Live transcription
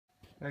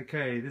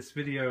Okay, this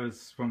video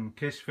is from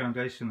Kesh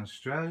Foundation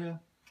Australia,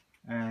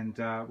 and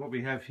what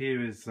we have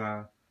here is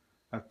a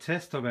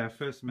test of our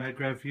first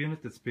Magrav unit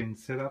that's been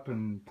set up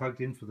and plugged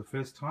in for the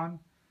first time.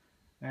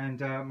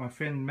 And my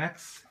friend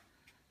Max,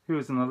 who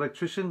is an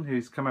electrician,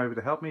 who's come over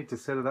to help me to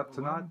set it up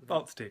tonight.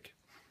 Volt stick.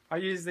 I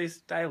use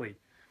this daily.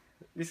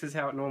 This is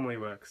how it normally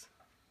works.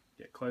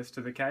 Get close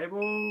to the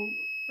cable,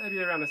 maybe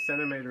around a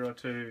centimetre or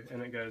two,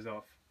 and it goes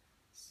off.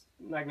 It's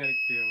magnetic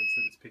fields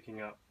that it's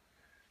picking up.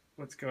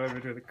 Let's go over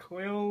to the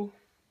coil.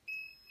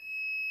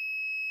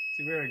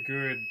 See, we're a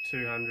good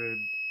 200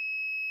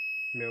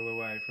 mil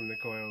away from the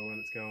coil when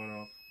it's going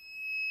off.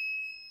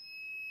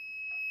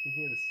 You can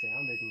hear the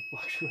sound even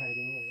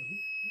fluctuating, eh?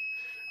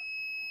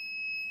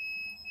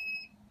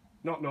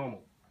 Not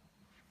normal.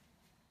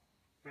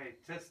 Okay,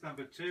 test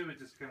number 2, we're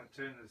just going to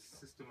turn the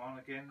system on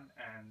again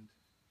and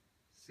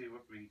see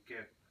what we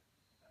get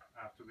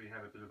after we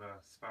had a bit of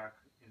a spark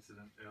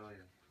incident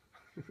earlier.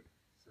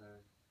 So,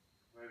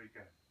 where we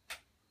go.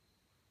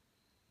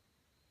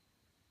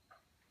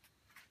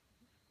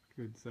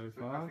 Good so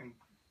far. Nothing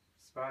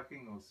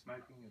sparking or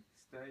smoking at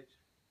this stage.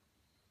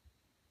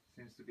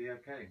 Seems to be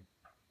okay.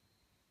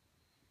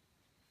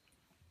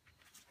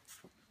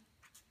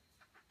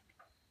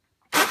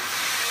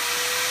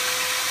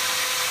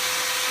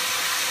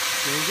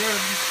 Very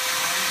good.